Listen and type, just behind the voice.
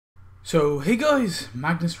So hey guys,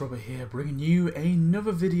 Magnus here, bringing you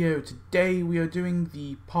another video. Today we are doing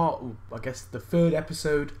the the third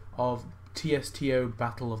episode of TSTO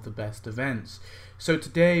Battle of the Best Events. So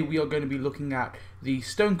today we are going to be looking at the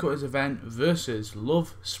Stonecutters event versus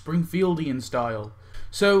Love Springfieldian style.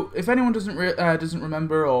 So if anyone doesn't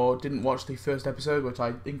remember or didn't watch the first episode, which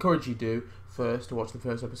I encourage you to watch the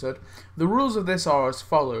first episode, the rules of this are as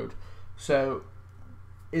followed. So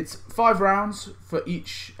it's 5 rounds for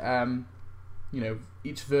each,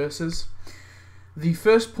 each versus. The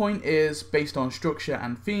first point is based on structure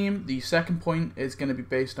and theme. The second point is going to be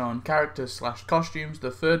based on characters / costumes.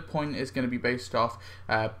 The third point is going to be based off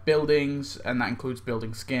buildings, and that includes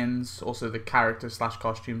building skins. Also, the characters /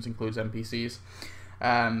 costumes includes NPCs.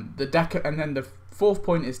 And then the fourth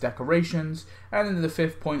point is decorations, and then the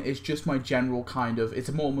fifth point is just my general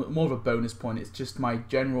it's more of a bonus point. It's just my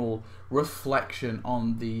general reflection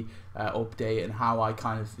on the update and how I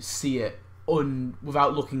kind of see it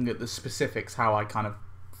without looking at the specifics, how I kind of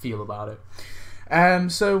feel about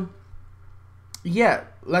it. So yeah,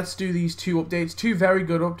 let's do these two updates. Two very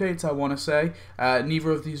good updates, I want to say.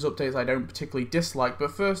 Neither of these updates I don't particularly dislike,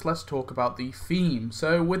 but first let's talk about the theme.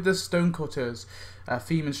 So with the Stonecutters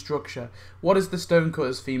theme and structure, what is the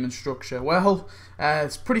Stonecutters theme and structure? Well,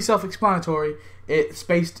 it's pretty self-explanatory. It's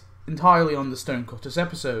based entirely on the Stonecutters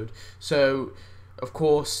episode. So of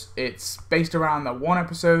course, it's based around that one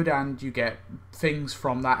episode, and you get things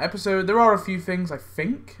from that episode. There are a few things, I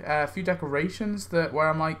think, a few decorations where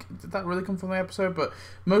I'm like, did that really come from the episode? But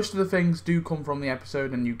most of the things do come from the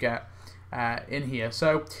episode, and you get in here.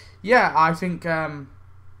 So yeah, I think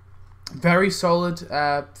very solid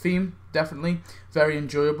theme, definitely very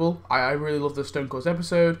enjoyable. I really love the Stonecutters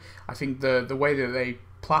episode. I think the way that they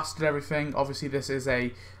plastered everything. Obviously, this is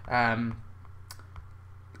a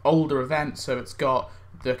older event, so it's got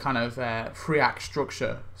the kind of 3-act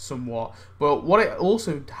structure somewhat, but what it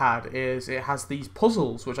also had is it has these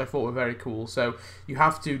puzzles, which I thought were very cool. So you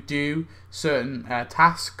have to do certain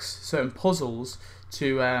tasks, certain puzzles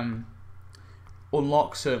to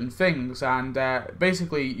unlock certain things, and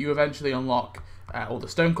basically you eventually unlock all the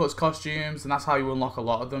Stonecutters costumes, and that's how you unlock a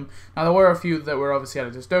lot of them. Now there were a few that were obviously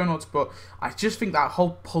added as donuts, but I just think that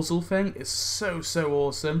whole puzzle thing is so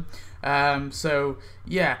awesome. So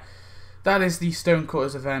yeah, that is the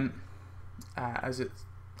Stonecutters event as it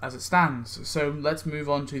stands. So let's move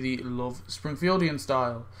on to the Love Springfieldian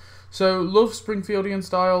style. So Love Springfieldian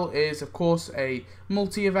style is of course a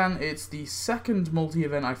multi-event. It's the second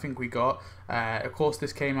multi-event I think we got. Of course,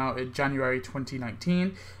 this came out in January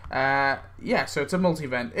 2019. Yeah, so it's a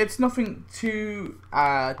multi-event. It's nothing too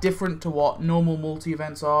different to what normal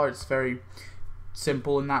multi-events are. It's very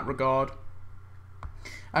simple in that regard.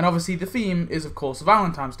 And obviously the theme is of course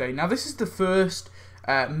Valentine's Day. Now this is the first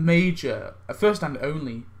first and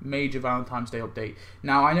only major Valentine's Day update.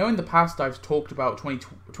 Now I know in the past I've talked about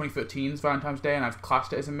 2013's Valentine's Day, and I've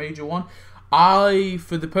classed it as a major one.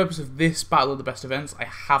 For the purpose of this Battle of the Best Events, I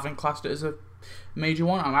haven't classed it as a major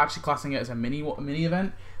one. I'm actually classing it as a mini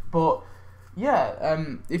event. But yeah,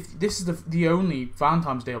 if this is the only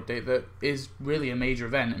Valentine's Day update that is really a major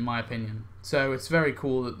event in my opinion. So it's very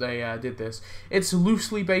cool that they did this. It's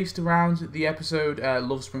loosely based around the episode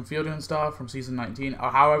Love Springfieldian style from season 19.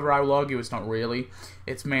 However, I will argue it's not really.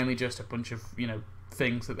 It's mainly just a bunch of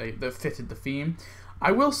things that fitted the theme.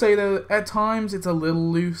 I will say that at times it's a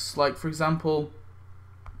little loose. Like for example,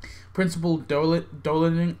 Principal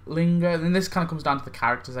Dolalinger, and this kind of comes down to the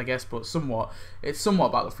characters, I guess, but it's somewhat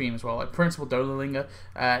about the theme as well. Like Principal Dolalinger,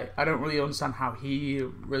 I don't really understand how he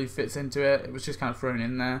really fits into it. It was just kind of thrown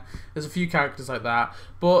in there. There's a few characters like that,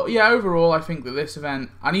 but yeah, overall, I think that this event,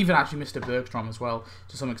 and even actually Mr. Bergstrom as well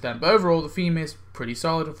to some extent, but overall, the theme is pretty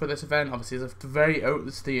solid for this event. Obviously,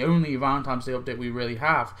 it's the only Valentine's Day update we really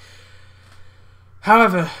have.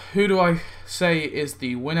 However, who do I say is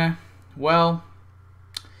the winner? Well,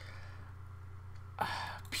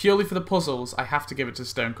 purely for the puzzles, I have to give it to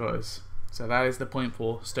Stonecutters. So that is the point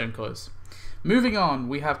for Stonecutters. Moving on,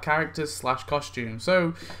 we have characters / costumes.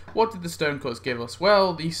 So what did the Stonecutters give us?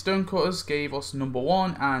 Well, the Stonecutters gave us number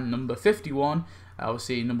 1 and number 51.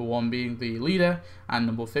 Obviously, number 1 being the leader, and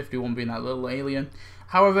number 51 being that little alien.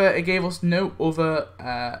 However, it gave us no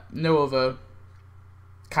other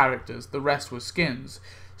characters. The rest were skins.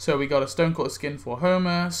 So we got a Stonecutter skin for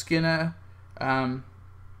Homer, Skinner,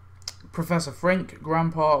 Professor Frink,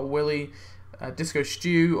 Grandpa, Willie, Disco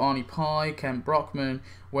Stew, Arnie Pie, Kent Brockman,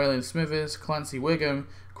 Waylon Smithers, Clancy Wiggum,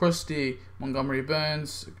 Krusty, Montgomery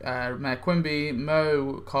Burns, Mayor Quimby,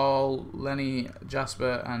 Mo, Carl, Lenny,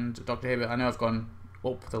 Jasper, and Dr. Hibbert. I know I've gone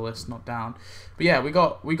up the list, not down. But yeah, we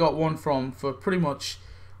got one for pretty much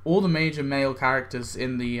all the major male characters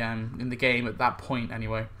in the game at that point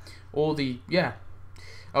anyway. All the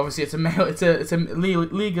obviously it's a male, it's a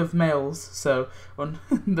league of males, so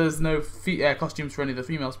there's no costumes for any of the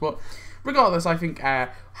females. But regardless, I think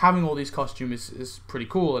having all these costumes is pretty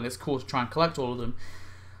cool, and it's cool to try and collect all of them.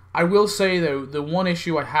 I will say though, the one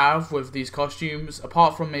issue I have with these costumes,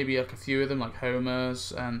 apart from maybe like a few of them, like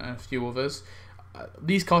Homer's and a few others,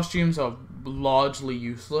 these costumes are largely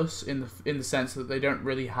useless in the sense that they don't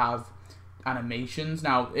really have animations.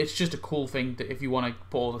 Now, it's just a cool thing that if you want to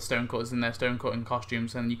put all the Stonecutters in their Stonecutting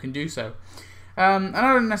costumes, then you can do so. And I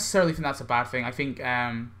don't necessarily think that's a bad thing. I think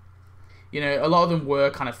a lot of them were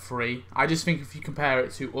kind of free. I just think if you compare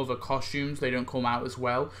it to other costumes, they don't come out as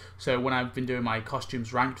well. So when I've been doing my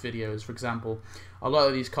costumes ranked videos, for example, a lot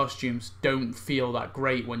of these costumes don't feel that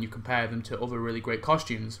great when you compare them to other really great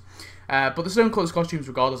costumes. But the Stonecutters costumes,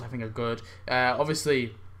 regardless, I think are good.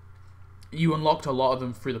 Obviously, you unlocked a lot of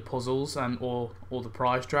them through the puzzles and or the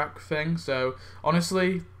prize track thing. So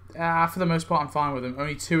honestly, for the most part, I'm fine with them.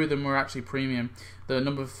 Only 2 of them were actually premium. The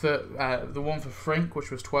one for Frink,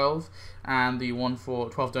 which was 12, and the one for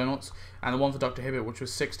 12 donuts, and the one for Dr. Hibbert, which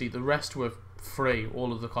was 60. The rest were free,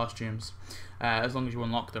 all of the costumes, as long as you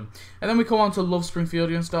unlock them. And then we come on to Love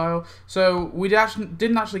Springfieldian Style. So we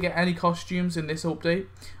didn't actually get any costumes in this update,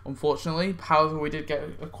 unfortunately. However, we did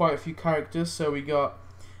get quite a few characters. So we got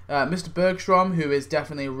Mr. Bergstrom, who is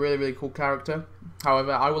definitely a really, really cool character.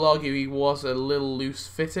 However, I will argue he was a little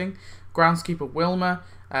loose-fitting. Groundskeeper Wilma,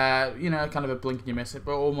 kind of a blink and you miss it,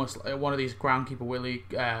 but almost one of these Groundskeeper Willie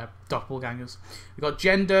doppelgangers. We got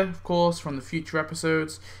Gender, of course, from the future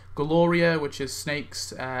episodes. Gloria, which is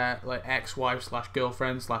Snake's ex-wife /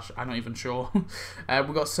 girlfriend / I'm not even sure.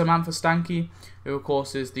 We got Samantha Stanky, who of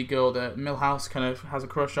course is the girl that Milhouse kind of has a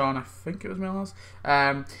crush on. I think it was Milhouse.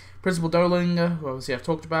 Principal Dolinger, who obviously I've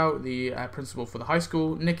talked about, the principal for the high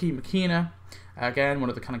school. Nikki McKenna, again one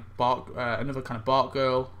of the kind of another kind of Bart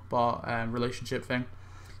girl relationship thing.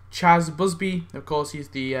 Chaz Busby, of course, he's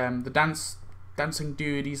the dancing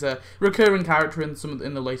dude. He's a recurring character in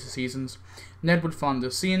in the later seasons. Nedwood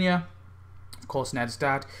Flanders Sr., of course Ned's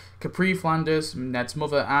dad. Capri Flanders, Ned's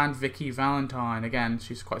mother, and Vicky Valentine. Again,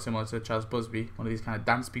 she's quite similar to Chaz Busby, one of these kind of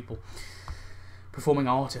dance people. Performing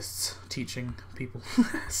artists, teaching people.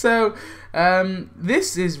 So,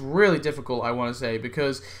 this is really difficult, I want to say,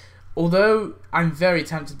 because although I'm very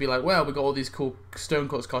tempted to be like, well, we got all these cool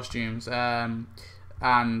Stonecutters costumes, and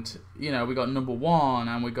we got number 1,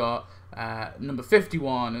 and we got number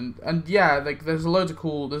 51, and yeah, like there's loads of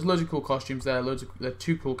cool costumes there. There are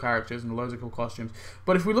 2 cool characters and loads of cool costumes.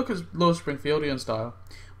 But if we look at Love Springfieldian Style,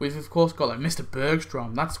 we've of course got like Mr.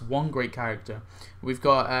 Bergstrom. That's one great character. We've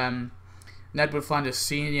got Nedwood Flanders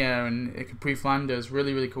Sr. and Capri Flanders,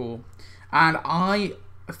 really, really cool. And I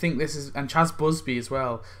think this is, and Chaz Busby as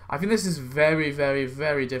well, I think this is very, very,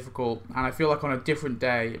 very difficult, and I feel like on a different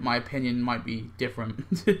day, my opinion might be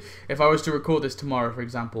different. If I was to record this tomorrow, for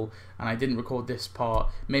example, and I didn't record this part,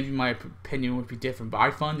 maybe my opinion would be different, but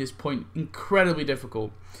I find this point incredibly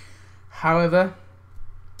difficult. However,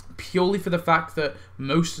 purely for the fact that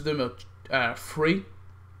most of them are free,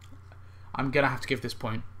 I'm going to have to give this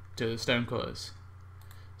point to the Stonecutters.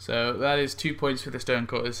 So that is 2 points for the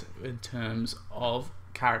Stonecutters in terms of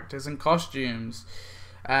characters and costumes.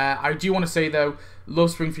 I do want to say though,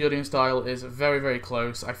 Love Springfieldian Style is very, very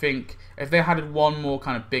close. I think if they added one more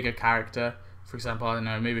kind of bigger character, for example, I don't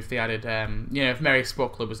know, maybe if they added, if Mary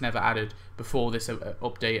Spuckler was never added before this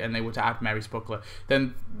update and they were to add Mary Spuckler,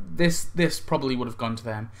 then this probably would have gone to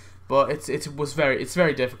them. But it's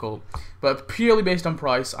very difficult. But purely based on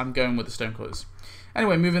price, I'm going with the Stonecutters.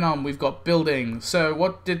 Anyway, moving on, we've got buildings. So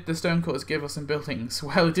what did the Stonecutters give us in buildings?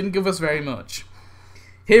 Well, it didn't give us very much.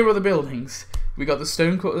 Here are the buildings. We got the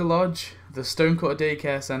Stonecutter Lodge, the Stonecutter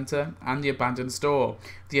Daycare Centre, and the Abandoned Store.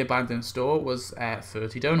 The Abandoned Store was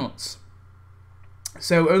 30 donuts.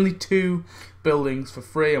 So only 2 buildings for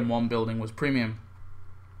free and 1 building was premium.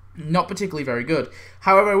 Not particularly very good.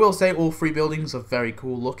 However, I will say all 3 buildings are very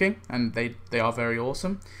cool looking, and they are very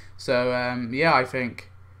awesome. So yeah, I think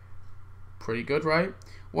pretty good, right?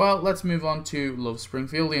 Well, let's move on to Love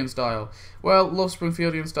Springfieldian Style. Well, Love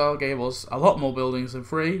Springfieldian Style gave us a lot more buildings than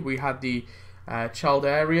free. We had the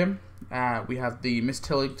Childarium, we had the Miss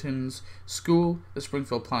Tillington's School, the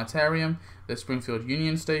Springfield Planetarium, the Springfield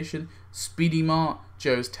Union Station, Speedy Mart,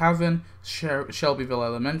 Joe's Tavern, Shelbyville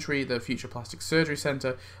Elementary, the Future Plastic Surgery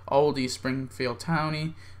Center, Oldie Springfield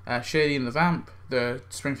Townie, Shady and the Vamp, the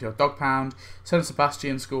Springfield Dog Pound, St.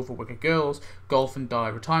 Sebastian School for Wicked Girls, Golf and Die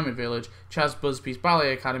Retirement Village, Chaz Busby's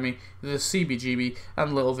Ballet Academy, the CBGB,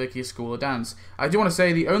 and Little Vicky's School of Dance. I do want to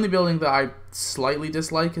say the only building that I slightly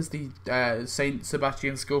dislike is the St.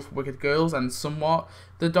 Sebastian School for Wicked Girls and somewhat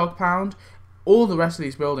the Dog Pound. All the rest of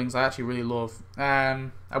these buildings I actually really love. I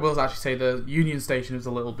will actually say the Union Station is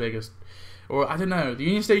a little biggest, or I don't know, the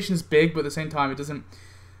Union Station is big, but at the same time it doesn't.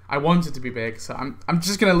 I want it to be big, so I'm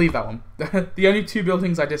just going to leave that one. The only two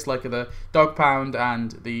buildings I dislike are the Dog Pound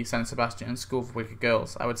and the St. Sebastian School for Wicked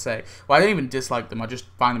Girls, I would say. Well, I don't even dislike them, I just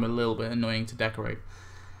find them a little bit annoying to decorate.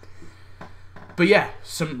 But yeah,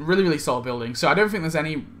 some really, really solid buildings. So I don't think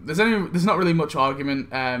there's not really much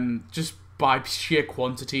argument. Just by sheer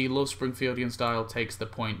quantity, Love Springfieldian Style takes the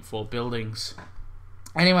point for buildings.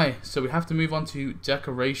 Anyway, so we have to move on to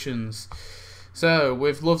decorations. So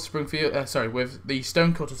with with the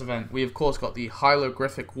Stonecutters event, we of course got the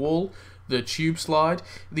hieroglyphic wall, the tube slide,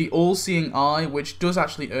 the all-seeing eye, which does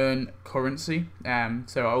actually earn currency.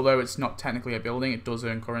 So although it's not technically a building, it does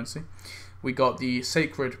earn currency. We got the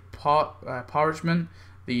sacred parchment,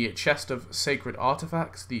 the chest of sacred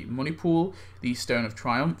artifacts, the money pool, the stone of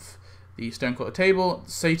triumph, the stonecutter table,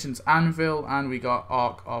 Satan's anvil, and we got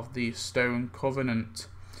Ark of the Stone Covenant.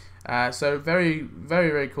 So very,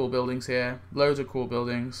 very, very cool buildings here. Loads of cool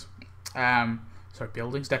buildings.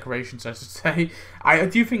 Decorations, I should say. I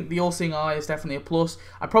do think the all-seeing eye is definitely a plus.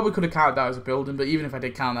 I probably could have counted that as a building, but even if I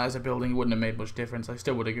did count that as a building, it wouldn't have made much difference. I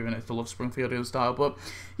still would have given it the Love Springfieldian Style. But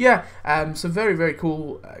yeah, some very, very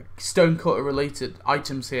cool stonecutter related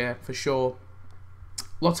items here for sure.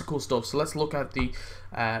 Lots of cool stuff. So let's look at the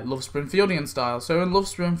Love Springfieldian Style. So in Love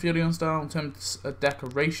Springfieldian Style, in terms of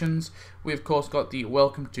decorations, we of course got the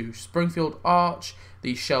Welcome to Springfield Arch,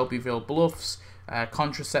 the Shelbyville Bluffs,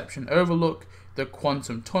 Contraception Overlook, the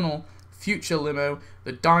Quantum Tunnel, Future Limo,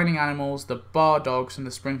 the Dining Animals, the Bar Dogs, and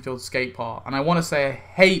the Springfield Skate Park. And I want to say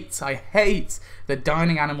I hate the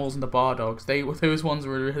Dining Animals and the Bar Dogs. Those ones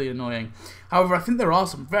were really annoying. However, I think there are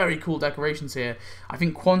some very cool decorations here. I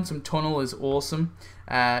think Quantum Tunnel is awesome.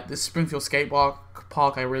 The Springfield Skate Park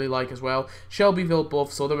I really like as well. Shelbyville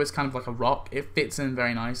Bluffs, although it's kind of like a rock, it fits in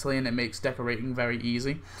very nicely and it makes decorating very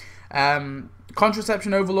easy.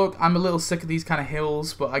 Contraception Overlook, I'm a little sick of these kind of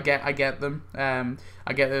hills, but I get them.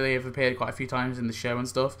 I get that they have appeared quite a few times in the show and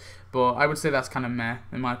stuff, but I would say that's kind of meh,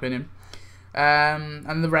 in my opinion.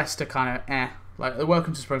 And the rest are kind of eh. Like, the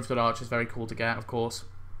Welcome to Springfield Arch is very cool to get, of course.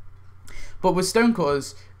 But with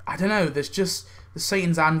Stonecutters, I don't know, there's just the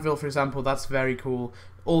Satan's Anvil, for example, that's very cool.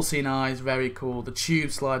 All-Seeing Eyes, very cool. The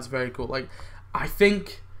Tube Slide's very cool. Like, I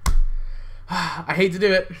think, I hate to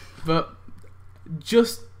do it, but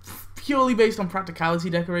just purely based on practicality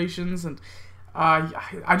decorations, and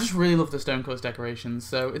I just really love the Stonecutters decorations,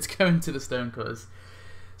 so it's going to the Stonecutters.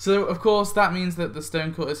 So of course that means that the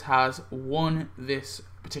Stonecutters has won this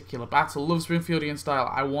particular battle. Love Springfieldian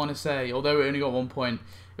Style, I want to say, although it only got 1 point,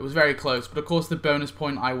 it was very close, but of course the bonus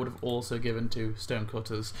point I would have also given to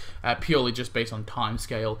Stonecutters, purely just based on time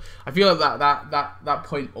scale. I feel like that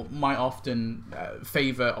point might often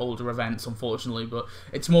favour older events, unfortunately, but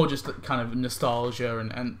it's more just kind of nostalgia,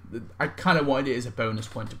 and I kind of wanted it as a bonus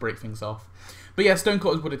point to break things off. But yeah,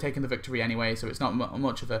 Stonecutters would have taken the victory anyway, so it's not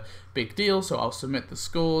much of a big deal, so I'll submit the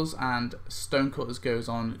scores, and Stonecutters goes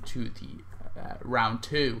on to the round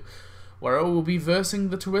 2, where I will be versing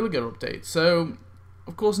the Terwilliger update. So,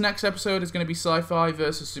 of course, next episode is going to be Sci-Fi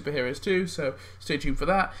versus Superheroes 2, so stay tuned for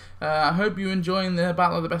that. I hope you're enjoying the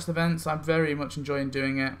Battle of the Best Events. I'm very much enjoying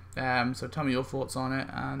doing it, so tell me your thoughts on it,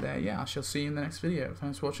 and yeah, I shall see you in the next video.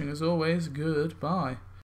 Thanks for watching as always, goodbye.